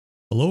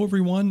Hello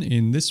everyone,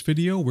 in this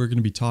video we're going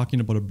to be talking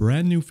about a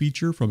brand new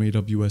feature from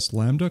AWS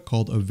Lambda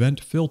called Event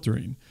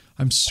Filtering.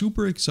 I'm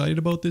super excited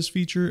about this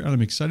feature and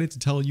I'm excited to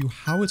tell you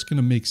how it's going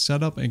to make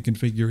setup and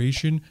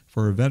configuration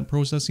for event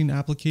processing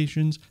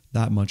applications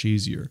that much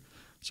easier.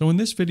 So in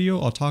this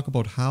video I'll talk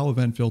about how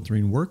event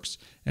filtering works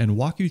and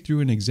walk you through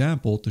an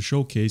example to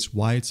showcase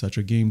why it's such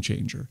a game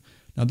changer.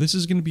 Now this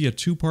is going to be a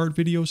two-part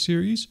video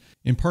series.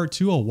 In part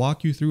 2 I'll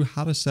walk you through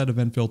how to set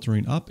event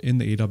filtering up in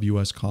the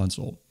AWS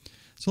console.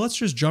 So let's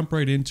just jump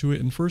right into it.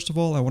 And first of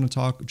all, I want to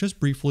talk just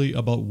briefly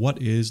about what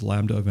is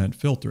Lambda Event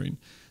Filtering.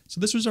 So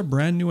this was a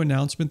brand new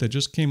announcement that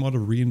just came out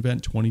of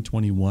reInvent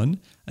 2021,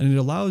 and it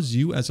allows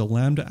you as a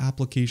Lambda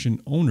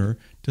application owner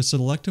to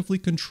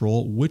selectively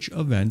control which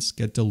events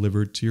get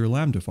delivered to your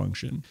Lambda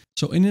function.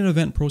 So in an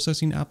event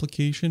processing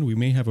application, we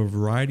may have a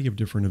variety of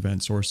different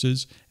event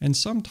sources, and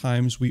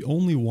sometimes we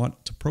only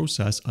want to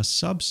process a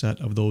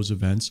subset of those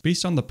events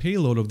based on the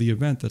payload of the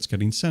event that's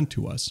getting sent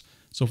to us.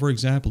 So for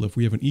example, if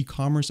we have an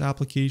e-commerce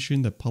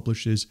application that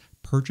publishes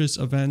purchase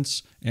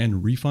events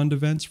and refund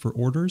events for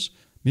orders,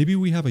 maybe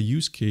we have a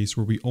use case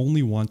where we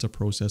only want to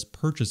process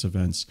purchase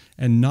events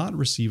and not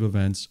receive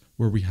events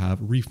where we have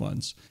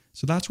refunds.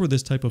 So that's where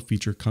this type of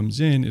feature comes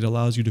in. It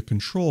allows you to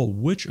control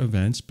which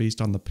events based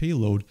on the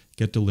payload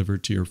get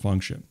delivered to your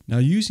function. Now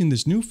using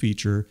this new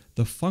feature,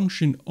 the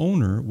function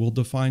owner will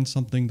define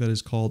something that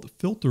is called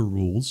filter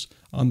rules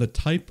on the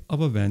type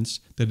of events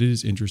that it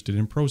is interested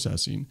in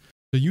processing.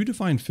 So you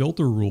define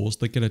filter rules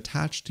that get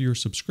attached to your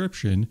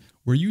subscription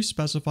where you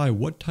specify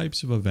what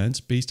types of events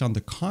based on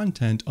the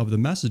content of the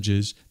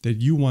messages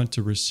that you want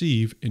to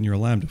receive in your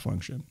Lambda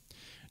function.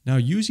 Now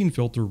using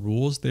filter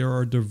rules, there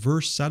are a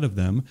diverse set of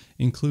them,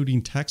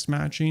 including text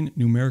matching,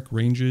 numeric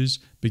ranges,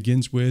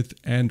 begins with,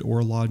 and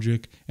or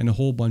logic, and a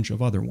whole bunch of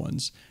other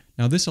ones.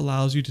 Now this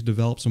allows you to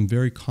develop some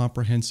very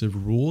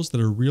comprehensive rules that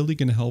are really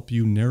going to help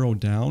you narrow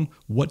down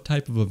what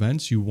type of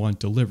events you want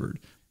delivered.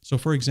 So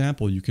for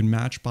example, you can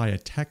match by a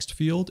text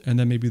field and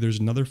then maybe there's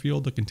another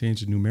field that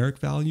contains a numeric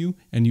value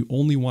and you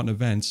only want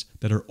events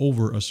that are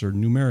over a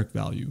certain numeric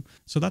value.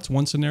 So that's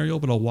one scenario,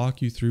 but I'll walk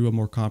you through a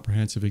more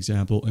comprehensive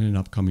example in an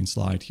upcoming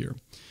slide here.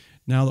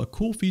 Now, a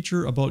cool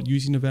feature about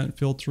using event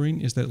filtering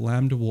is that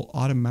Lambda will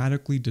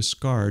automatically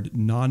discard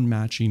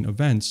non-matching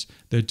events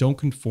that don't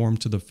conform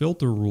to the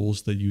filter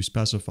rules that you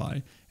specify,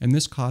 and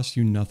this costs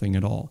you nothing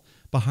at all.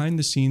 Behind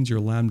the scenes, your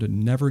Lambda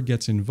never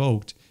gets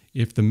invoked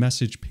if the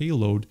message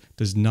payload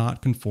does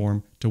not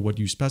conform to what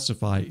you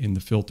specify in the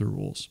filter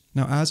rules.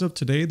 Now, as of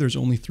today, there's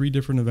only 3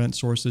 different event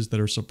sources that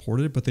are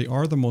supported, but they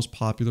are the most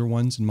popular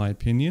ones in my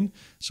opinion.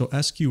 So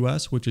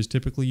SQS, which is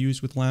typically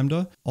used with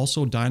Lambda.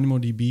 Also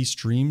DynamoDB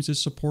Streams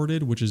is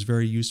supported, which is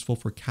very useful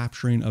for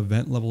capturing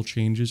event level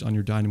changes on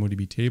your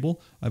DynamoDB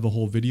table. I have a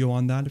whole video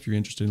on that if you're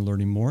interested in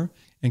learning more.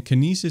 And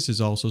Kinesis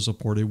is also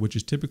supported, which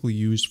is typically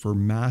used for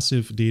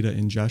massive data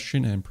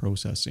ingestion and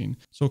processing.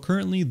 So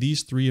currently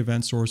these 3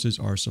 event sources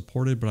are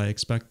supported, but I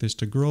expect this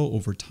to grow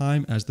over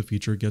time as the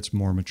feature gets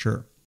more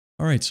mature.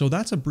 All right, so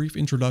that's a brief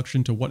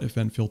introduction to what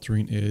event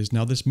filtering is.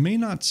 Now, this may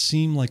not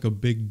seem like a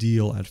big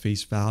deal at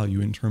face value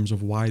in terms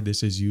of why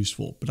this is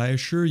useful, but I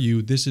assure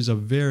you this is a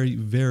very,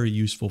 very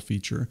useful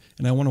feature.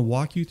 And I want to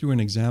walk you through an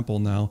example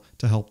now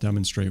to help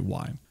demonstrate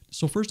why.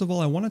 So first of all,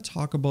 I want to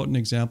talk about an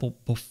example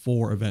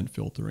before event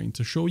filtering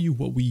to show you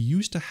what we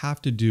used to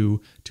have to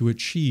do to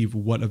achieve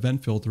what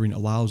event filtering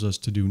allows us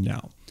to do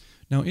now.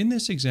 Now in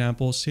this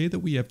example, say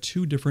that we have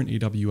 2 different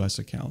AWS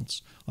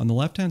accounts. On the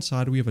left-hand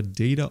side, we have a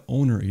data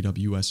owner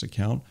AWS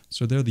account.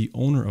 So they're the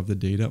owner of the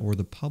data or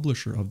the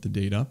publisher of the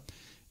data.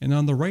 And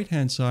on the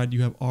right-hand side,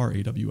 you have our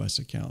AWS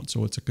account.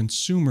 So it's a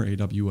consumer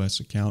AWS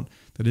account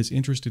that is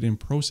interested in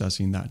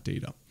processing that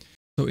data.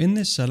 So in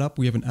this setup,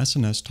 we have an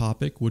SNS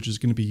topic, which is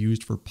going to be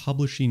used for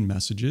publishing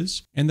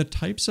messages. And the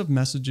types of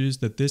messages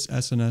that this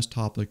SNS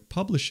topic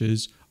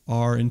publishes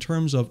are in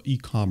terms of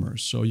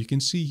e-commerce. So you can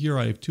see here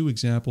I have 2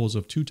 examples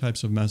of 2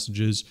 types of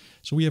messages.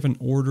 So we have an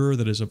order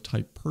that is of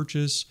type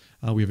purchase,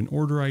 we have an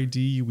order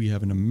ID, we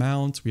have an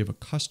amount, we have a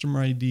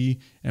customer ID,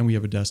 and we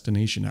have a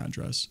destination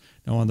address.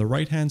 Now on the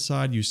right hand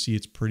side you see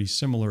it's pretty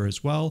similar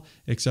as well,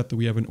 except that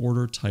we have an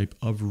order type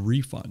of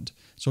refund.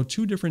 So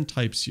 2 different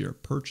types here,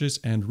 purchase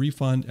and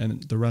refund,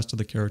 and the rest of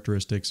the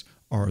characteristics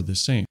are the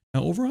same.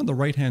 Now over on the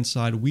right hand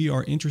side, we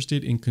are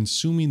interested in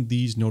consuming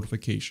these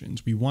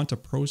notifications. We want to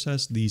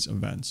process these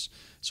events.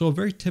 So a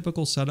very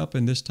typical setup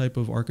in this type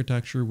of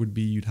architecture would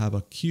be you'd have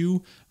a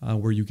queue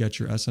where you get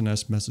your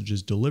SNS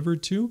messages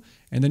delivered to,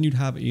 and then you'd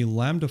have a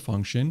Lambda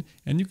function.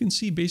 And you can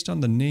see based on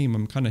the name,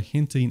 I'm kind of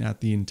hinting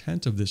at the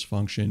intent of this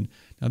function.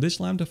 Now this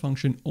Lambda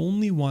function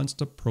only wants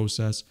to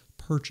process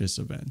purchase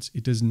events.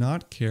 It does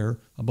not care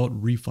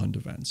about refund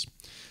events.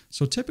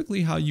 So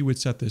typically how you would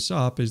set this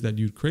up is that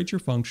you'd create your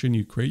function,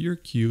 you'd create your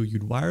queue,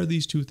 you'd wire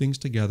these 2 things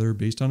together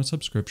based on a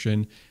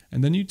subscription,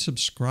 and then you'd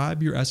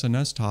subscribe your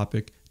SNS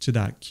topic to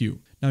that queue.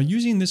 Now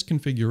using this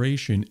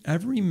configuration,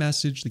 every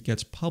message that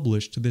gets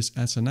published to this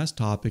SNS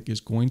topic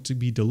is going to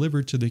be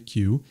delivered to the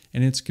queue,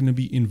 and it's going to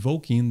be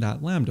invoking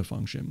that Lambda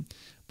function.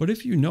 But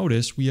if you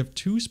notice, we have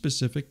two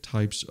specific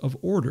types of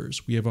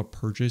orders. We have a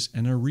purchase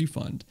and a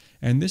refund.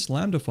 And this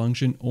Lambda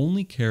function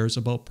only cares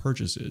about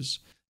purchases.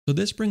 So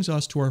this brings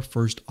us to our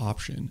first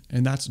option,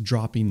 and that's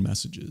dropping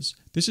messages.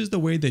 This is the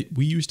way that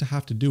we used to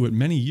have to do it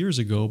many years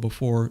ago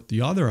before the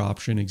other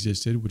option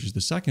existed, which is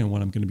the second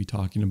one I'm going to be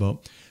talking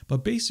about.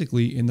 But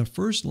basically, in the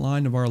first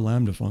line of our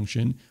Lambda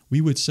function,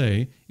 we would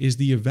say, is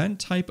the event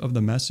type of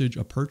the message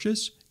a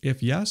purchase?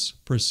 If yes,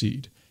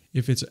 proceed.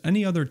 If it's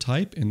any other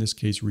type, in this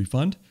case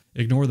refund,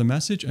 ignore the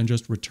message and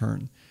just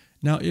return.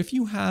 Now, if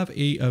you have an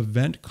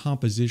event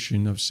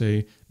composition of,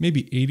 say,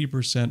 maybe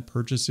 80%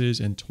 purchases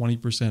and 20%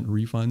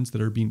 refunds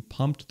that are being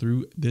pumped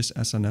through this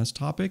SNS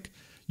topic,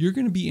 you're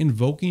going to be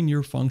invoking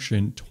your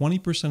function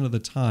 20% of the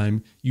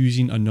time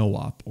using a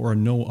no-op or a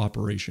no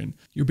operation.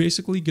 You're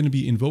basically going to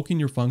be invoking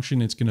your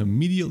function, it's going to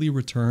immediately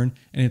return,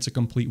 and it's a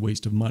complete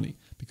waste of money.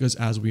 Because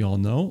as we all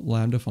know,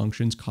 Lambda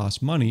functions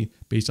cost money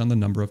based on the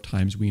number of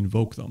times we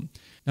invoke them.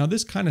 Now,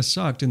 this kind of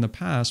sucked in the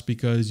past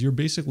because you're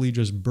basically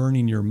just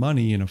burning your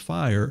money in a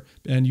fire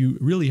and you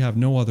really have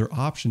no other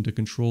option to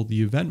control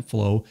the event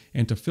flow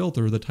and to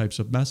filter the types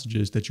of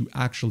messages that you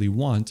actually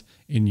want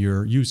in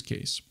your use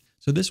case.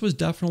 So this was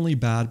definitely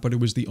bad, but it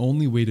was the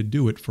only way to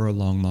do it for a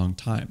long, long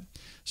time.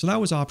 So that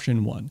was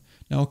option one.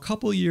 Now, a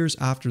couple years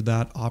after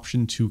that,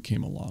 option two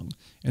came along,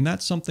 and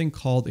that's something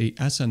called a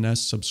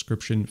SNS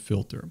subscription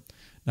filter.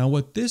 Now,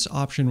 what this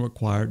option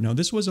required, now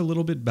this was a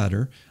little bit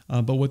better,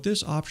 but what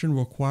this option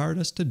required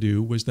us to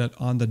do was that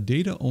on the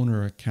data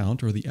owner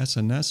account or the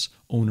SNS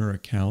owner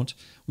account,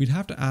 we'd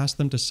have to ask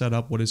them to set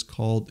up what is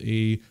called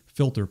a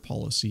filter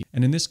policy.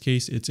 And in this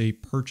case, it's a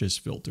purchase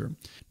filter.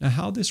 Now,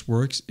 how this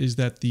works is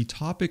that the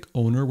topic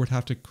owner would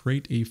have to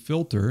create a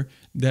filter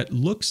that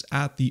looks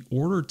at the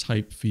order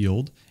type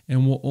field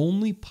and will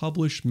only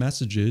publish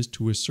messages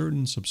to a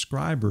certain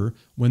subscriber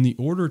when the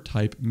order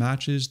type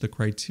matches the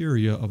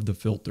criteria of the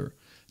filter.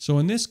 So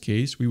in this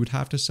case, we would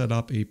have to set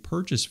up a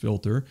purchase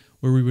filter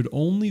where we would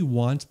only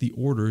want the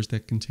orders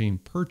that contain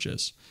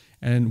purchase.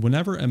 And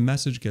whenever a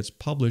message gets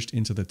published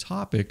into the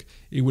topic,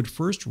 it would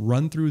first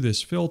run through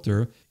this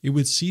filter. It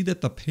would see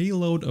that the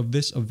payload of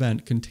this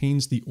event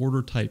contains the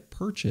order type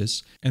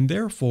purchase, and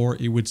therefore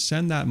it would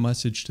send that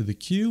message to the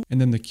queue,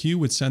 and then the queue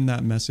would send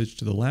that message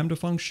to the Lambda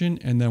function,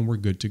 and then we're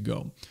good to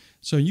go.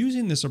 So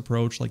using this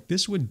approach, like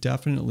this would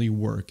definitely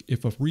work.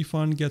 If a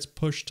refund gets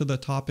pushed to the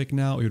topic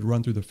now, it would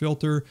run through the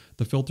filter.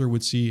 The filter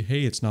would see,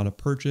 hey, it's not a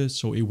purchase,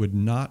 so it would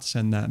not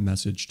send that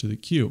message to the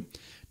queue.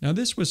 Now,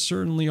 this was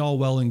certainly all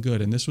well and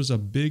good, and this was a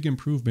big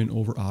improvement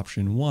over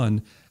option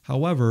one.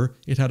 However,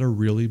 it had a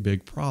really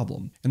big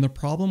problem. And the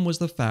problem was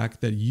the fact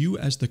that you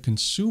as the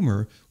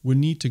consumer would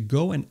need to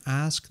go and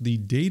ask the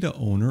data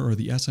owner or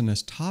the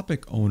SNS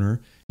topic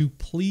owner to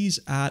please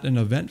add an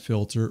event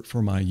filter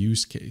for my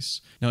use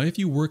case. Now, if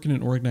you work in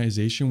an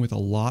organization with a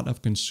lot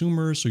of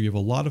consumers, so you have a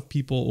lot of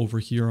people over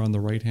here on the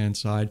right-hand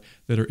side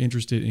that are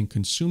interested in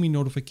consuming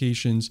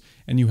notifications,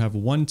 and you have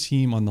one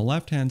team on the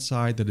left-hand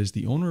side that is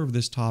the owner of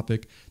this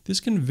topic, this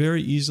can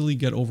very easily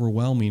get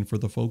overwhelming for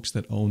the folks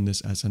that own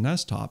this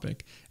SNS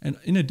topic. And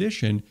in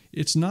addition,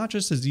 it's not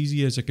just as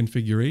easy as a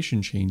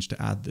configuration change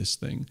to add this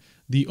thing.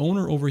 The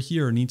owner over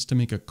here needs to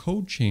make a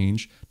code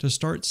change to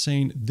start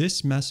saying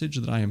this message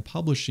that I am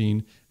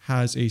publishing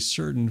has a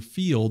certain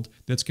field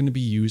that's going to be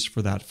used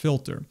for that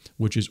filter,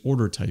 which is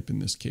order type in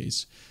this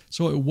case.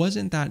 So it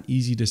wasn't that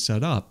easy to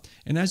set up.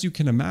 And as you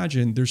can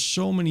imagine, there's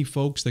so many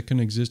folks that can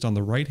exist on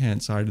the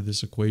right-hand side of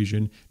this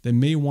equation that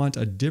may want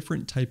a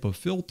different type of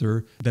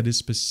filter that is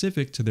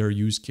specific to their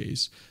use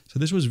case. So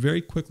this was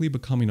very quickly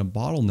becoming a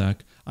bottleneck.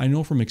 I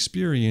know from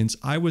experience,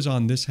 I was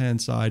on this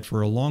hand side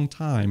for a long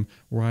time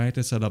where I had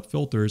to set up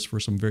filters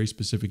for some very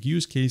specific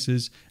use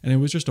cases, and it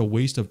was just a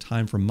waste of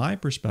time from my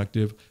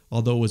perspective,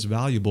 although it was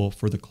valuable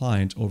for the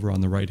client over on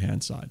the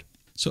right-hand side.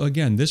 So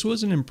again, this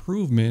was an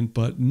improvement,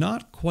 but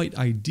not quite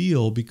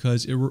ideal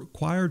because it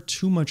required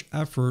too much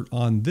effort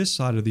on this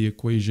side of the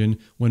equation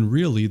when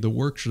really the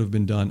work should have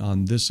been done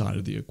on this side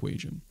of the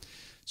equation.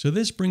 So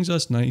this brings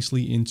us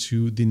nicely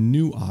into the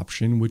new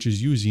option, which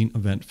is using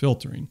event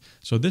filtering.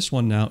 So this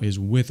one now is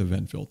with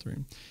event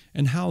filtering.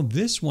 And how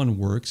this one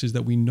works is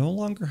that we no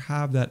longer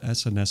have that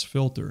SNS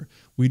filter.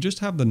 We just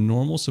have the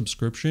normal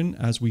subscription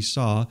as we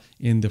saw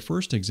in the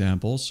first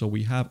example. So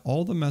we have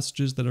all the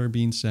messages that are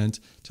being sent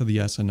to the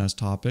SNS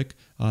topic.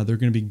 They're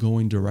going to be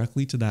going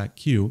directly to that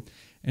queue.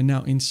 And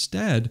now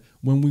instead,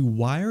 when we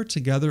wire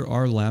together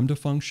our Lambda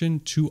function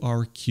to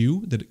our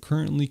queue that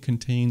currently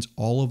contains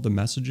all of the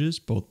messages,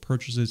 both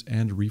purchases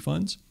and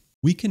refunds,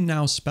 we can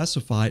now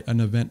specify an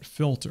event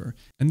filter.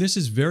 And this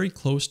is very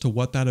close to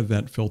what that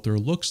event filter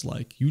looks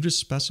like. You just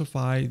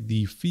specify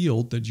the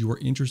field that you are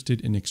interested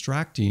in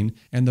extracting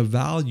and the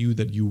value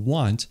that you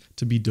want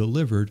to be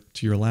delivered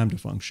to your Lambda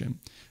function.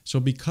 So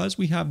because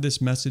we have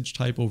this message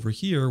type over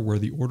here where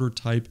the order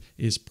type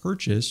is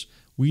purchase,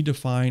 we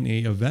define a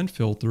event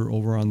filter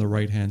over on the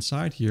right-hand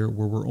side here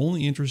where we're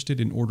only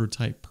interested in order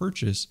type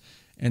purchase.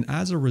 And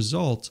as a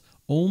result,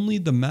 only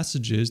the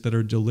messages that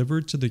are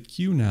delivered to the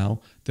queue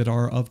now that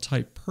are of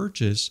type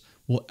purchase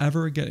will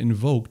ever get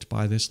invoked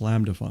by this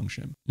Lambda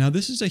function. Now,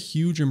 this is a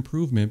huge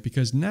improvement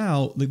because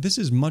now this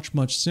is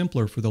much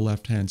simpler for the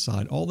left-hand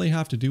side. All they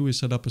have to do is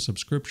set up a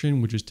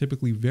subscription, which is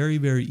typically very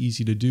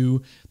easy to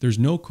do. There's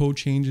no code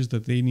changes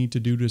that they need to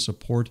do to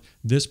support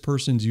this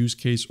person's use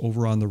case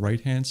over on the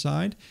right-hand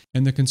side.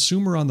 And the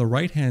consumer on the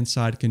right-hand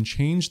side can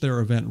change their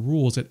event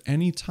rules at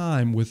any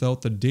time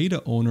without the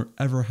data owner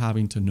ever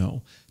having to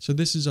know. So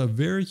this is a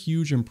very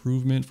huge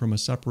improvement from a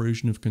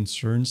separation of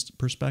concerns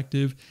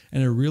perspective,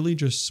 and it really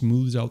just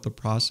smooths out the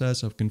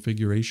process of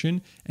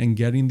configuration and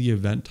getting the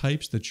event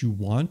types that you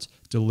want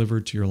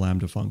delivered to your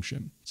Lambda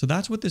function. So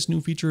that's what this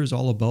new feature is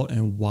all about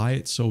and why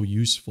it's so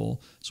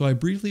useful. So I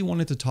briefly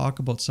wanted to talk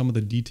about some of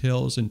the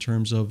details in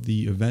terms of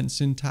the event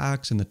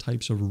syntax and the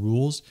types of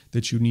rules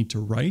that you need to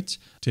write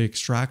to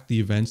extract the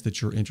events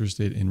that you're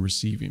interested in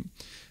receiving.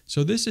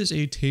 So this is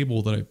a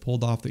table that I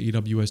pulled off the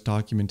AWS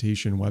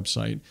documentation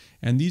website,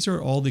 and these are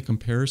all the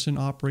comparison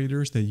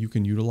operators that you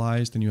can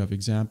utilize. Then you have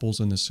examples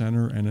in the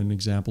center and an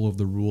example of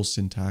the rule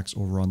syntax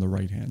over on the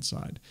right-hand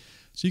side.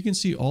 So you can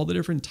see all the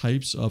different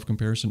types of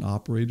comparison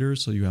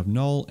operators. So you have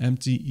null,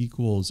 empty,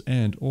 equals,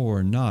 and,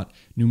 or, not,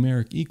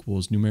 numeric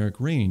equals, numeric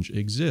range,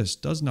 exists,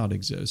 does not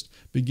exist,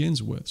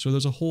 begins with. So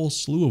there's a whole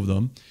slew of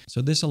them.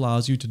 So this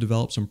allows you to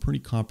develop some pretty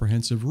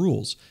comprehensive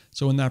rules.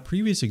 So in that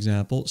previous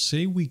example,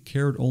 say we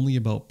cared only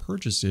about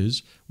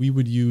purchases, we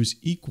would use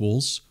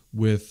equals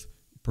with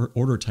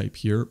order type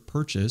here,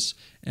 purchase,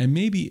 and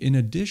maybe in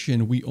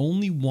addition, we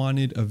only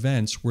wanted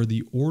events where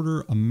the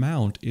order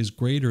amount is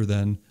greater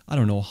than, I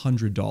don't know,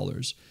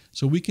 $100.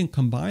 So we can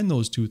combine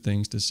those two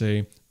things to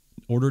say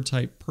order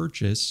type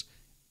purchase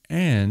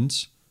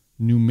and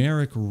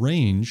numeric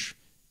range.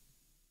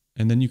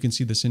 And then you can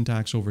see the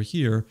syntax over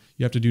here.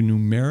 You have to do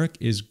numeric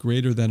is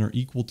greater than or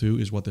equal to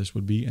is what this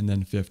would be, and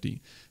then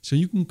 50. So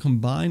you can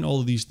combine all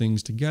of these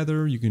things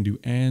together. You can do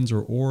ands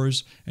or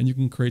ors, and you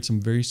can create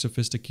some very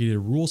sophisticated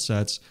rule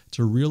sets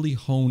to really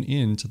hone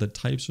in to the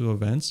types of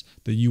events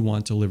that you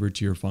want delivered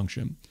to your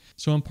function.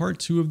 So in part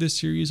 2 of this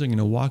series, I'm going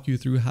to walk you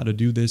through how to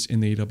do this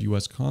in the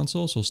AWS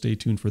console. So stay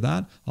tuned for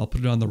that. I'll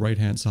put it on the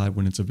right-hand side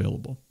when it's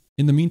available.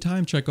 In the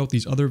meantime, check out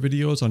these other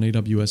videos on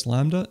AWS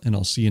Lambda, and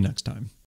I'll see you next time.